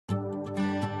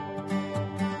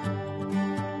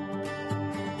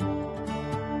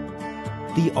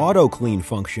The AutoClean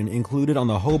function included on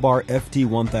the Hobart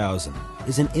FT1000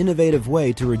 is an innovative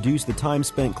way to reduce the time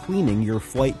spent cleaning your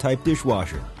flight-type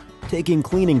dishwasher, taking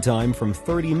cleaning time from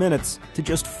 30 minutes to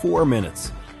just 4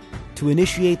 minutes. To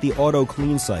initiate the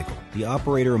AutoClean cycle, the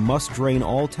operator must drain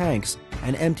all tanks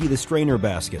and empty the strainer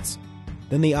baskets.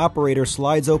 Then the operator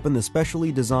slides open the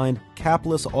specially designed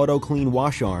capless AutoClean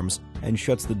wash arms and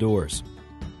shuts the doors.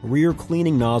 Rear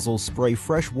cleaning nozzles spray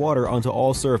fresh water onto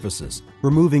all surfaces,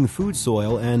 removing food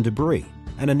soil and debris,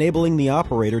 and enabling the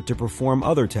operator to perform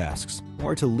other tasks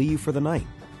or to leave for the night.